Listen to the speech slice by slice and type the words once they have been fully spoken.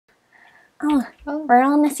Oh, we're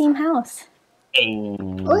all in the same house. Hey.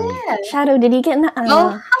 Oh yeah. Shadow, did you get in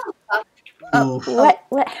the?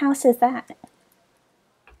 What house is that?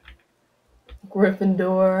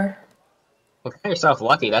 Gryffindor. Well, count yourself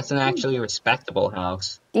lucky. That's an actually respectable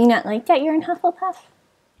house. Do you not like that you're in Hufflepuff?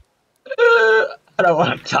 I don't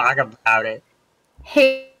want to talk about it.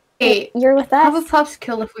 Hey, you're with us. Hufflepuff's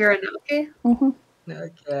cool if we're in it, okay?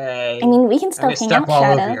 Okay. I mean, we can still hang out, all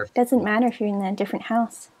over Shadow. your Doesn't matter if you're in a different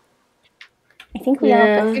house. I think we all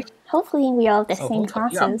have hopefully we all have the same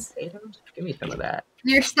classes. Give me some of that.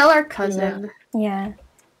 You're still our cousin. Yeah.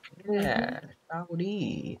 Yeah.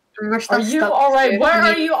 Howdy. Are you alright? Where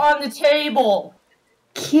are you on the table?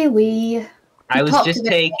 Kiwi. I was just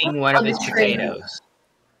taking one of his potatoes.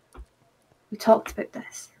 We talked about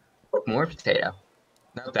this. More potato.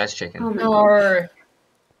 No, that's chicken. Oh no.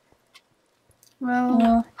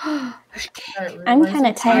 Well, I'm kind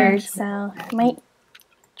of tired, so I might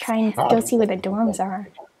try and go see where the dorms are.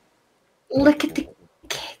 Look at the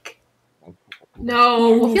cake.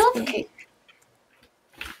 No. I feel the cake.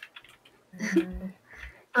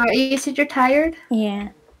 Alright, you said you're tired? Yeah.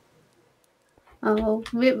 Oh,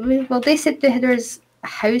 well, they said that there's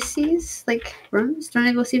houses, like rooms. Do you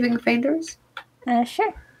want to go see if we can find ours?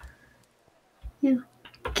 Sure. Yeah.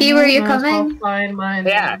 Key, where are you coming? I'll find mine.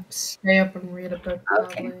 Yeah. Stay up and read a book.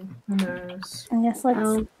 Okay. Probably. Who knows? I guess let's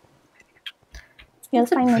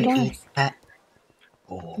find the dorms.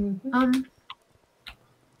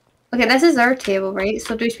 Okay, this is our table, right?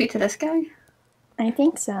 So do we speak to this guy? I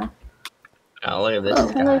think so. Oh, look at this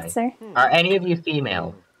guy. Hello, sir. Are any of you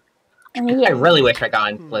female? Yeah. I really wish I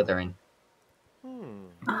got in Slytherin.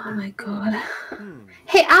 Oh my god.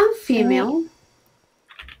 Hey, I'm female.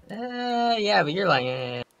 Yeah, but you're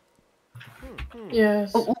like,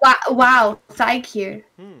 Yes. Wow, thank you.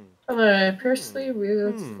 Hello, Persley,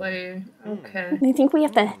 Wheelsley. Okay. Do you think we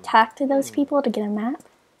have to talk to those people to get a map?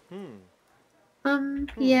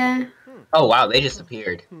 Yeah. oh wow, they just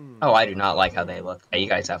appeared. Oh, I do not like how they look. Hey, you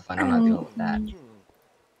guys have fun. I'm not dealing with that.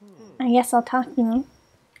 I guess I'll talk to them.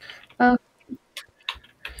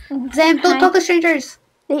 Zam, don't talk to strangers.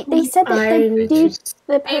 They said that the dude,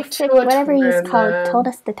 the perfect, whatever he's called, told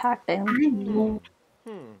us to talk to him. I know.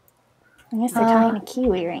 I guess they're talking to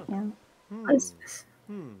Kiwi right now. What is this?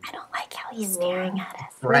 I don't like how he's staring at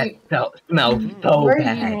us. Breath smells so Where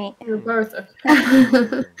bad. Right. You're both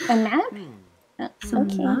A map?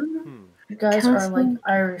 Okay. You guys are like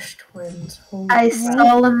Irish twins. Holy I crap.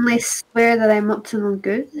 solemnly swear that I'm up to no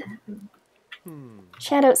good.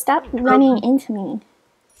 Shadow, stop running into me.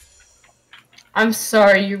 I'm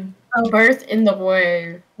sorry, you're both in the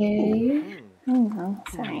way. Okay. Oh no,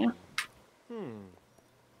 sorry.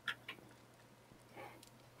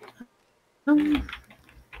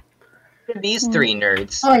 These three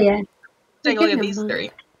nerds. Oh yeah. Take a look at these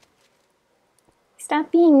three.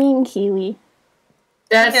 Stop being mean, Kiwi.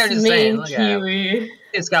 That's Yeah, just mean, saying, look at him. Kiwi.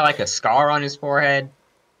 It's got like a scar on his forehead.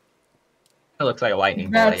 It looks like a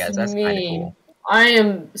lightning bolt, I guess. That's kind of mean. cool. I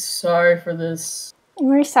am sorry for this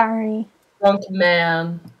We're sorry. drunk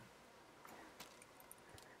man.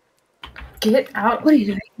 Get out. What are you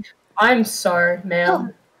doing? I'm sorry,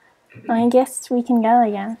 ma'am. Well, I guess we can go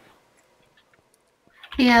again.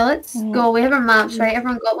 Yeah, let's go. We have our maps, right?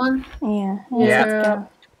 Everyone got one? Yeah. Yeah.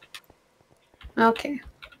 Let's Okay.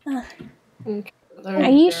 go. Okay, Are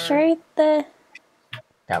you sure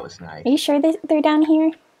That was nice. Are you sure they're down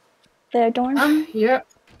here? The dorm? Yep.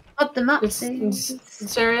 What the map It's says.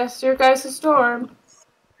 serious, your guys' dorm.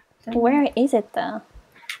 Where is it though?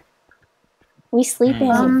 We sleep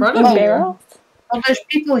in front of you. barrels? Oh, there's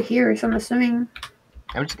people here, so I'm assuming.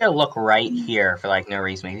 I'm just gonna look right here for like no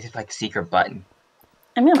reason. Maybe it's like a secret button.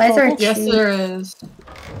 I'm gonna Why is pull there this. Yes, there is.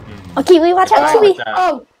 Oh, Kiwi, watch out, Kiwi!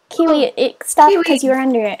 Oh, Kiwi, it stopped Kiwi. because you were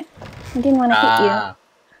under it. I didn't want to hit you.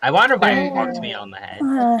 I wonder if I bumped me on the head.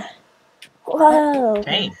 Whoa.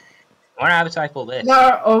 Dang. I wonder how to pull this.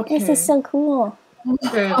 No, okay. This is so cool.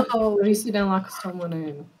 Okay. Let me see then lock someone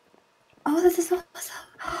in. oh, this is awesome.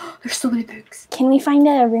 There's so many books. Can we find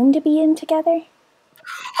a room to be in together?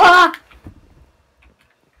 Ah!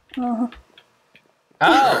 Oh.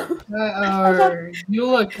 Oh! You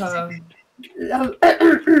look, Oh,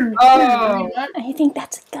 I think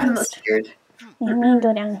that's a I'm not ghost. scared. You may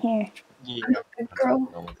go down here. Yeah. Good girl.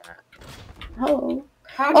 Hello.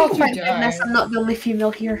 how Oh, did my you die? goodness, I'm not the only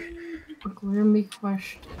female here. Grimmy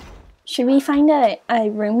question. Should we find a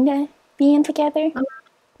room to be in together?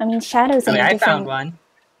 I mean, Shadow's in a I different... found one.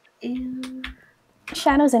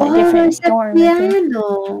 Shadow's in a different dorm. I think.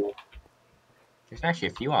 piano. There's actually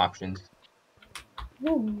a few options.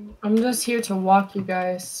 I'm just here to walk you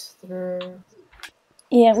guys through.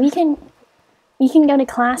 Yeah, we can You can go to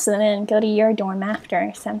class and then go to your dorm after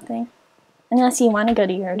or something. Unless you want to go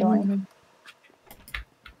to your dorm.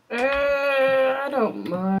 I don't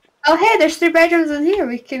mind. Oh, hey, there's 3 bedrooms in here.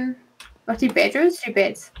 We can... Oh, 2 bedrooms? 2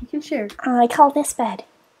 beds. We can share. I call this bed.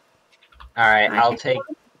 Alright, I'll take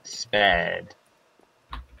this bed.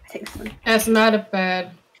 I take this one. That's not a bed.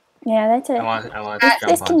 Yeah, that's it. I want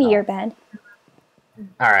This can be your bed.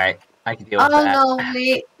 Alright, I can deal with that. Oh, no,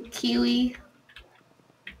 wait. Kiwi.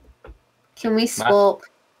 Can we swap?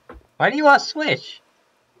 Why do you want to switch?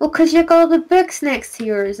 Well, because you got all the books next to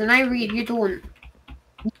yours, and I read, you don't.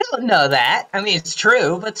 You don't know that. I mean, it's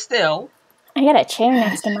true, but still. I got a chair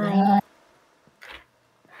next to mine.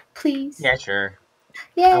 Please. Yeah, sure.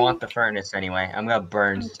 Yeah. I want the furnace anyway. I'm gonna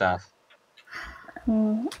burn stuff.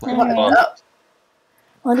 Alright.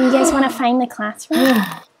 Well, do you guys want to find the classroom?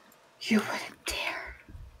 You wouldn't dare.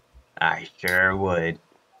 I sure would.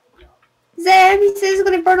 Zem, he says he's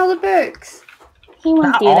going to burn all the books. He won't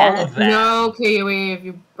Not do all that. of that. No, Kiwi, if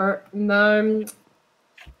you burn them,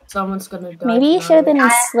 someone's gonna die. Maybe you should have been in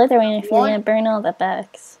I- Slytherin if you're going to burn all the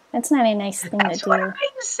books. That's not a nice thing That's to what do. I'm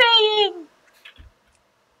saying.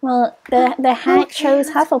 Well, the hat chose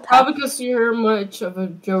Hufflepuff. Probably because you're much of a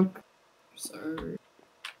joke. Sorry.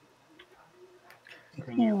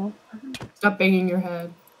 Hmm. Stop banging your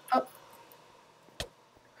head.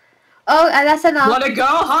 Oh, that's enough. Wanna go,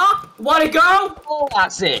 huh? Wanna go? Oh,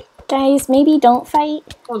 that's it. Guys, maybe don't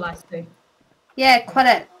fight. Oh, last thing. Yeah, quit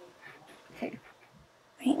it.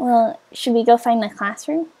 Right, well, should we go find the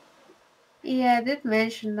classroom? Yeah, I did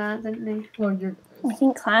mention that, didn't they? Oh, you're. I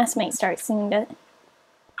think class might start soon, but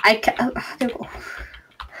I can't. Oh, there we go.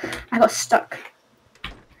 I got stuck.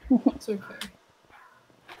 It's okay.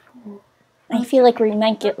 I feel like we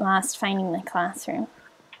might get lost finding the classroom.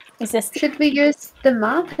 Is this... Should we use the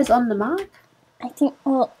map? Is on the map? I think...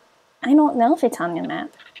 Well, I don't know if it's on the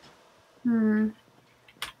map.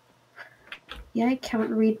 Yeah, I can't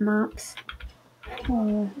read maps.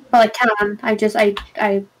 Hmm. Well, I can.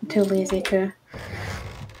 I'm too lazy to.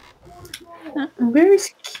 Where's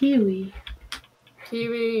Kiwi?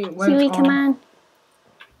 Kiwi, went Huey, come on.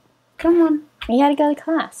 Come on. We gotta go to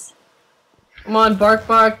class. Come on, Bark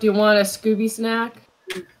Bark. Do you want a Scooby snack?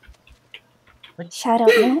 Shadow,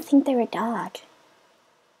 I don't think they're a dog.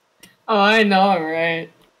 Oh, I know, right?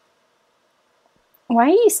 Why are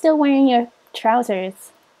you still wearing your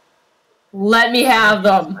trousers? Let me have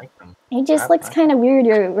them. Like them. It just looks kind of weird.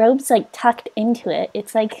 Your robe's like tucked into it.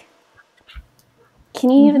 It's like... Can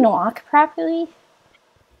you even walk properly?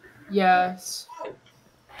 Yes.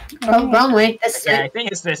 Oh, wrong way. This Yeah, way. I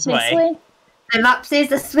think it's this This way. way? The map says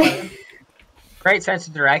this way. Great sense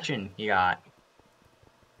of direction you got.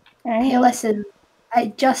 Hey, Alright. listen. I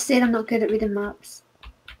just said I'm not good at reading maps.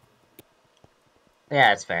 Yeah,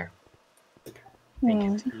 that's fair.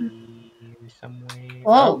 Hmm. Somewhere.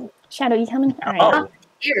 Whoa. Shadow, you coming? Alright. Oh,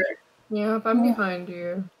 Here. Yep, I'm behind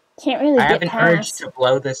you. Can't really I have get an urge past. to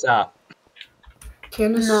blow this up.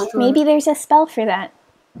 Can No. destroy. Maybe there's a spell for that.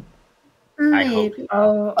 I hope Maybe.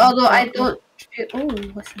 Oh, Although I don't. Oh,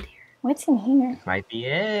 what's in here? What's in here? might be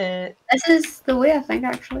it. This is the way, I think,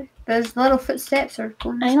 actually. There's little footsteps are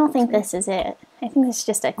going. I don't think this is it. I think it's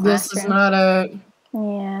just a This is classroom. not a.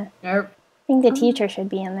 Yeah. Nope. I think the teacher should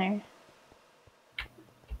be in there.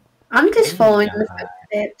 I'm just following the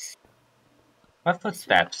footsteps What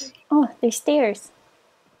footsteps? Oh, there's stairs.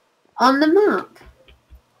 on the map.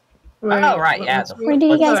 Wait, Oh, right, yeah, let's the- go. Where do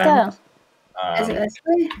you guys go? Is it this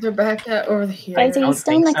way? They're back at over here. Guys, are you don't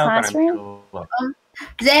still in think the so, but I'm classroom? sure.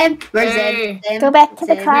 Zem, where's Hey. Zem? Go back to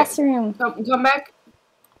the Zem. classroom. Come back.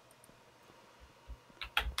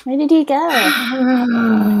 Where did you go?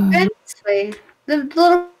 Going this way. The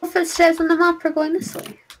little footsteps on the map are going this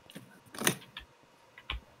way.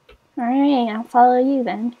 Alright, I'll follow you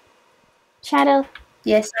then. Shadow,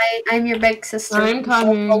 Yes, I'm your big sister. I'm So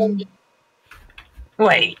follow coming. me.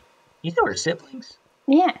 Wait, you two are siblings?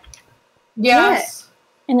 yeah. Yes.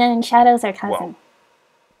 And then Shadow's our cousin.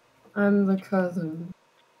 I'm the cousin.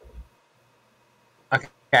 Okay,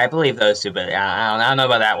 I believe those two, but I don't know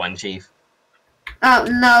about that one, Chief. Oh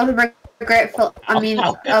no, regretful. I mean,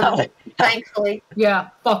 no. thankfully. Yeah,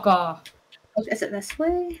 fuck off. Oh, is it this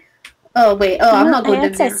way? Oh wait. Oh, I'm not going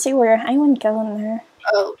in That's a there. sewer. I wouldn't go in there.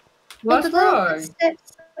 Oh, What's the little wrong?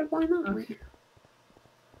 footsteps are going that way.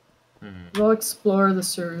 We'll explore the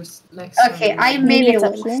sewers next Okay, time. I Maybe may be it's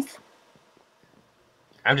up lost. here.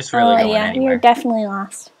 I'm just really Oh going yeah, anywhere. you're definitely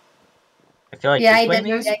lost. I feel like Yeah, I this way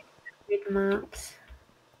did maybe? read maps.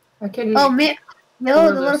 I can Oh, me. No,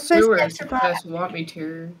 explore the little sewers footsteps if are you back. guys want me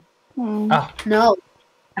to. Hmm. Oh, No.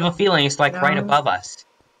 I have a feeling it's like right No. above us.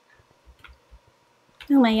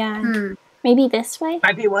 Oh my god. Hmm. Maybe this way?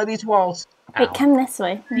 Might be one of these walls. Wait, come this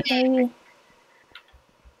way.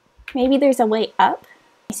 Maybe there's a way up.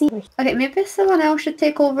 I see. Okay, maybe someone else should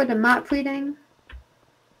take over the map reading.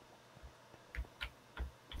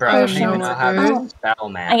 Bro, I don't even know how to spell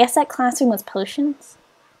map. I guess that classroom was potions.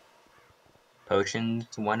 Potions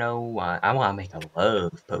 101. I want to make a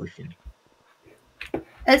love potion.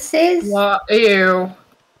 It says... Ew.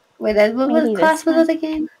 Wait, what class was it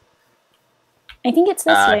again? I think it's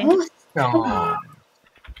this way.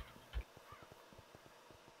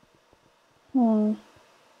 Oh.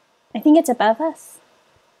 I think it's above us.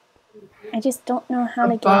 I just don't know how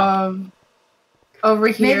to get... Over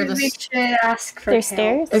here. Maybe we should ask for There's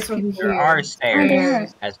stairs? There are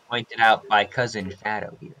stairs, as pointed out by Cousin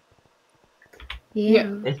Shadow here.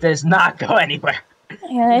 Yeah. It does not go anywhere.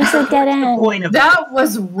 Yeah, it's a dead end. That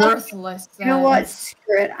was worthless. You know what?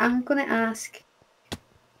 Screw it. I'm gonna ask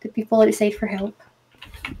the people outside for help.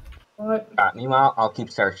 What? Meanwhile, I'll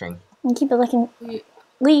keep searching. And keep it looking.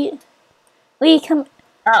 Lee, come.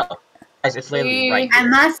 Oh, it's literally right here.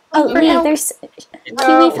 I'm asking for help. Lee, there's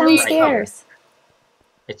Kiwi found stairs.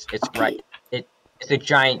 It's right. It's a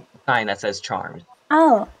giant sign that says charms.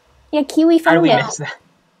 Oh, yeah, Kiwi found it. How do we miss that?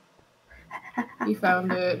 You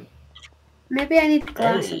found it. Maybe I need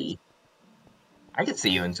glasses. Hey. I can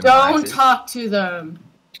see you in some Don't glasses. talk to them.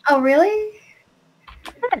 Oh, really?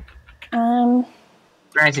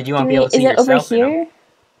 Granted, you won't be able to see yourself. Is it over here?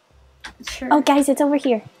 Sure. Oh, guys, it's over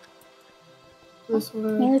here. This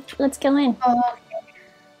one. Yeah, let's go in. Oh,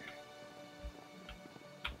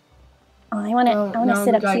 I want to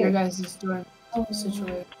sit up here. Your guys is doing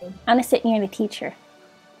situation. I want to sit near the teacher.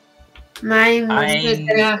 Mine You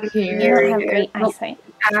don't have great eyesight.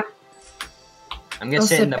 I'm gonna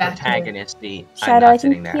sit in the protagonist seat. Shadow, I'm I not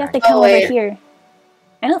sitting think there. you have to come over here.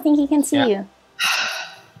 I don't think he can see you.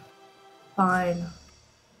 Fine.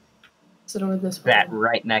 Sit over this way. That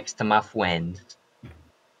right next to my friend.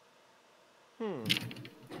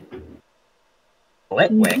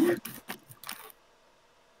 Litwick.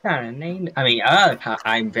 Kind of name. I mean,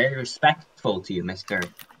 I'm very respectful to you, Mr.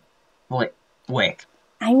 Litwick.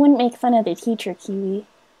 I wouldn't make fun of the teacher, Kiwi.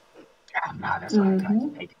 Oh, no, that's what I'm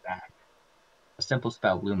trying to take it back. A simple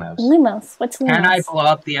spell, Lumos. Lumos. What's Lumos? Can I blow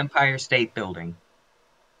up the Empire State Building?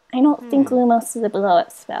 I don't think Lumos is a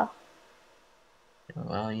blow-up spell.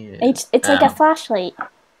 Well, yeah. It's like a flashlight.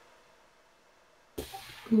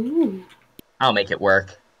 Ooh. I'll make it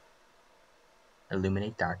work.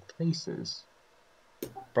 Illuminate dark places.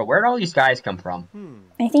 Bro, where'd all these guys come from?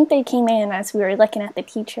 I think they came in as we were looking at the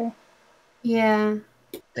teacher. Yeah.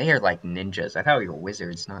 They are like ninjas. I thought we were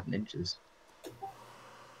wizards, not ninjas.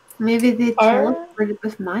 Maybe they teleported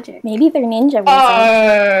with magic. Maybe they're ninja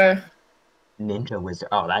wizards. Ninja wizard.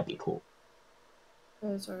 Oh, that'd be cool.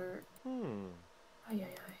 Wizard.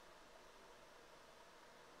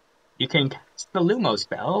 You can cast the Lumos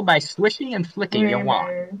spell by swishing and flicking your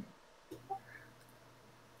wand.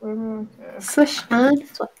 Okay. Swish and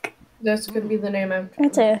flick. That's gonna be the name of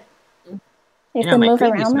That's a... You have to move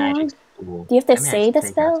around that one? Cool. Do you have to say the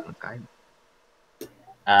spell?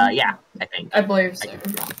 Yeah, I think. I believe so.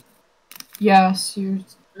 Yes, you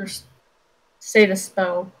say the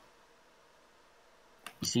spell.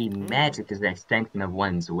 You see, magic is an extension of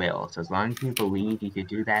one's will, so as long as you believe you can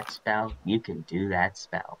do that spell, you can do that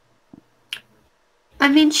spell. I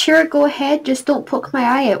mean, sure, go ahead, just don't poke my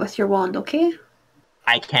eye out with your wand, okay?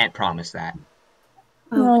 I can't promise that.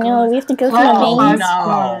 Oh no, we have to go through the maze.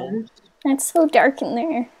 No! That's so dark in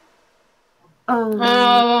there.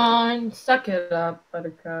 Suck it up,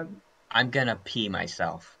 Buttercup. I'm gonna pee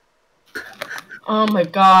myself. Oh my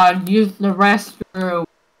god, use the restroom.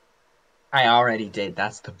 I already did,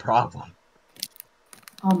 that's the problem.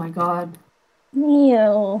 Oh my god.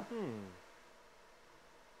 Ew.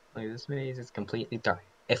 Like, this maze is completely dark.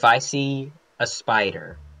 If I see a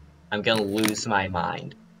spider, I'm gonna lose my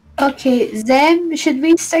mind. Okay, Zem, should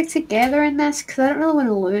we stick together in this? Because I don't really want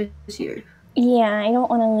to lose you. Yeah, I don't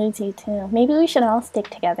want to lose you too. Maybe we should all stick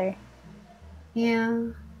together. Yeah.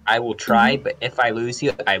 I will try, but if I lose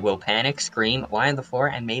you, I will panic, scream, lie on the floor,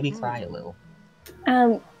 and maybe cry a little.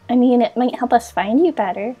 I mean, it might help us find you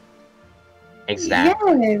better.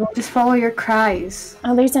 Exactly. Yeah, we'll just follow your cries.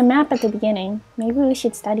 Oh, there's a map at the beginning. Maybe we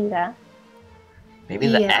should study that. Maybe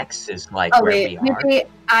the X is like where we are. Maybe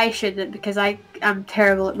I shouldn't, because I'm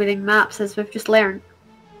terrible at reading maps, as we've just learned.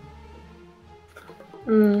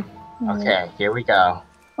 Okay, here we go.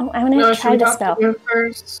 Oh, I want to try the spell.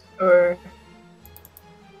 First, or...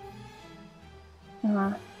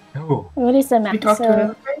 What is the map?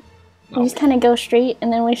 So we just kind of go straight,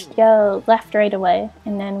 and then we should go left right away,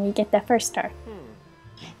 and then we get the first star.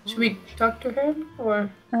 Should we talk to him or?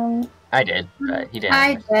 I did, but he didn't.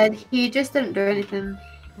 I did. He just didn't do anything.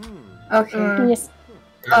 Okay. He just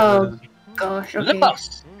Oh gosh. Okay.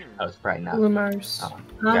 Lumos! Oh, it's bright enough. Lumos. Oh,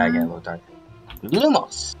 gotta get a little darker.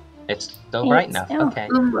 Lumos! It's still bright enough. oh. Okay.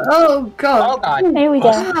 Oh god. Oh god. There we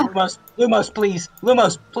go. Lumos, please.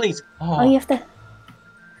 Lumos, please. Oh, you have to.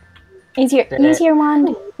 Use your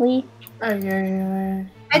wand, Lee. Oh yeah.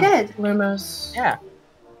 I did. Lumos. Yeah.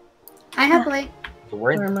 I have like. So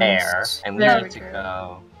we're Lumos. there, and we There need to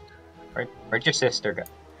go. Where'd your sister go?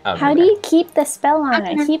 Oh, How do you keep the spell on?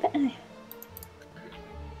 I keep it.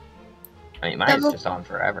 I mean, mine's just on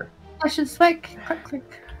forever. Push and swick. Click.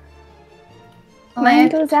 Mine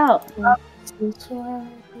Left, goes out. left,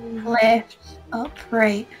 up,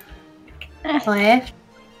 right. Left,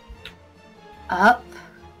 up,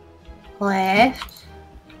 left,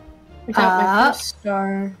 I got my up, first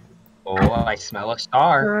star. Oh, I smell a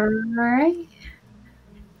star. right.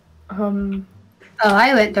 Um. Oh,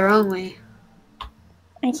 I went the wrong way. I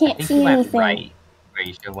I can't think see you went anything. right, where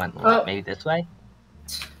you should have went left. Oh. Maybe this way?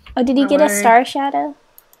 Oh, did he get a Alright. star shadow?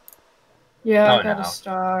 Yeah, Oh, I got no. a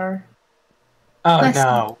star. Oh Listen,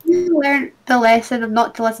 no. you learned the lesson of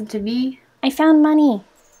not to listen to me I found money.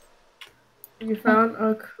 You found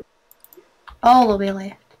a. all the way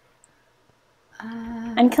left.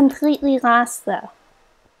 I'm completely lost though.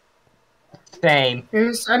 Same.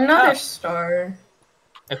 Here's another Oh. star.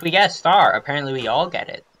 If we get a star, apparently we all get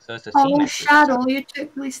it. So it's a team Oh, effort. Shadow, you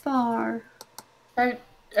took my star. I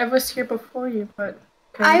was here before you, but.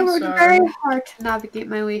 I worked sorry. very hard to navigate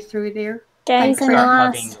my way through there. Guys, Thanks, I'm Start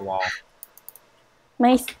hugging lost. the wall.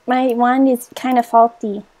 My wand is kind of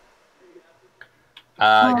faulty.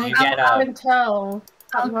 Oh, Do you I get can tell.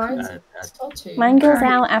 Oh, Mine's uh, salty. Mine goes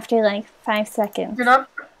Alright. out after like 5 seconds. You're not.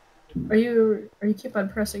 Are you keep on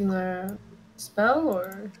pressing the spell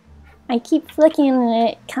or? I keep flicking and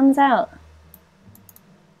it comes out.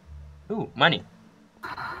 ooh, money.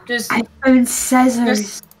 Just I found scissors.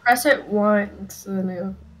 just press it once and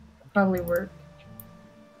it'll probably work.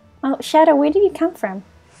 Oh, Shadow, where did you come from?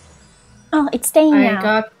 Oh, it's staying I now.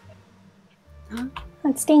 got. Oh,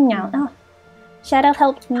 it's staying now. Oh, Shadow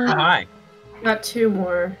helped me. Oh, hi. Got 2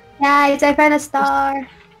 more. Guys, I found a star.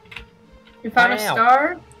 You found a Wow.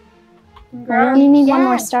 star? I only need one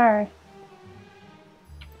more Yeah. star.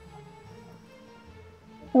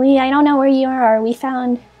 Lee, I don't know where you are. We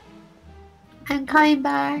found. I'm coming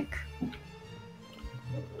back.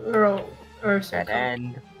 Or Dead circle.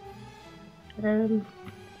 end. And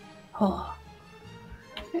Oh,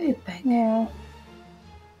 very big. Yeah.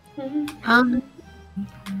 Um,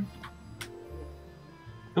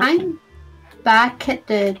 I'm back at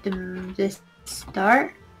the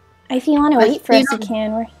start. If you want to But wait for you us, you know-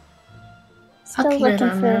 can. We're still Okay. looking wait a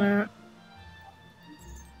for. minute.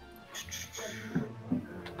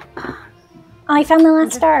 Oh, I found the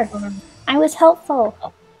last star. I was helpful.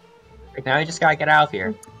 Right now, I just gotta get out of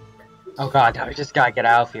here. Oh god, now I just gotta get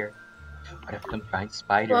out of here. What if them giant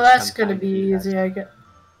spiders Well, that's come gonna find be us? easy. I get.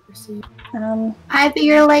 See. I bet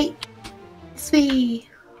you're late. Sweet.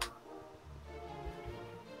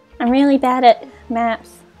 I'm really bad at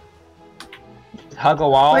maps. Hug a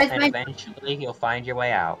wall, Where's and my- eventually you'll find your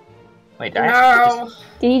way out. Wait, did I actually No,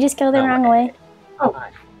 Did you just go the No wrong way. way? Oh,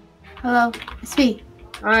 hi. Hello. Sweet.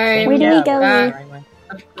 I. Where did Yeah, we go, we're Lee? the right way.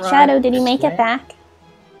 Shadow, did he this make way? it back?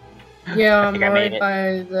 Yeah, I I'm think I made right it.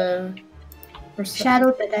 by the.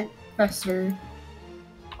 Shadow did it. Professor.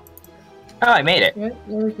 Oh, I made it. Yeah,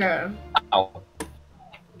 there we go. Oh,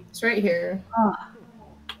 It's right here. Oh,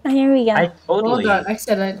 here we go. I totally. Well done.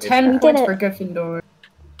 Excellent. 10 We did points it. for Gryffindor.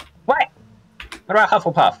 What? What about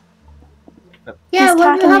Hufflepuff? Yeah, He's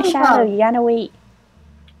what talking do you to have Shadow. about? You gotta wait.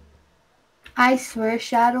 I swear,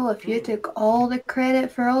 Shadow, if you took all the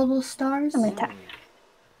credit for all those stars, I'm gonna talk.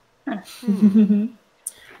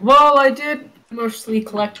 Well, I did mostly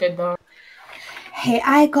collect it though. hey,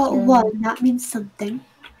 I got Yeah. one. That means something.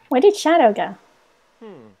 Where did Shadow go?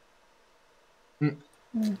 10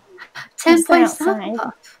 He's points to outside.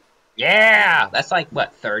 Hufflepuff. Yeah, that's like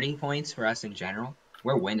what 30 points for us in general.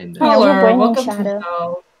 We're winning this. Yeah, we're Hello, winning, welcome Shadow. to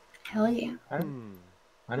Hell. Hell yeah.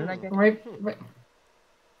 How did I get? Right,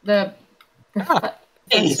 the Ah,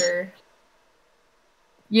 professor.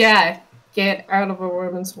 Yeah, get out of a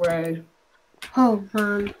woman's way. Oh,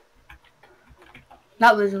 man.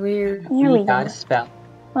 That was weird. Here we got go. a spell.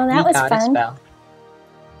 Well, that was got a fun. spell.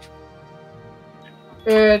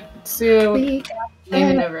 See, We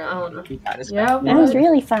maybe never. I don't know. We got a spell. Yeah, That was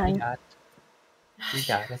really We fun. got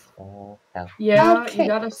a spell. Yeah, Okay. you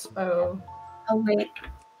got a spell. Oh, wait.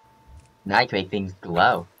 Now I can make things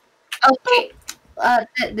glow. Okay.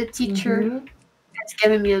 The teacher Mhm. has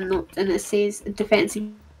given me a note and it says defense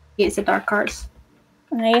against the dark arts.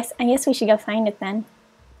 I guess we should go find it then.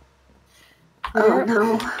 Oh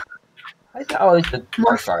no. Why is it always the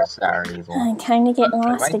dark arts that are evil? I kind of get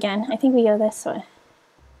lost again. I think we go this way. I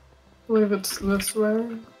believe it's this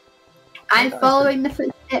way. I'm following the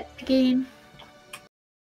footsteps again.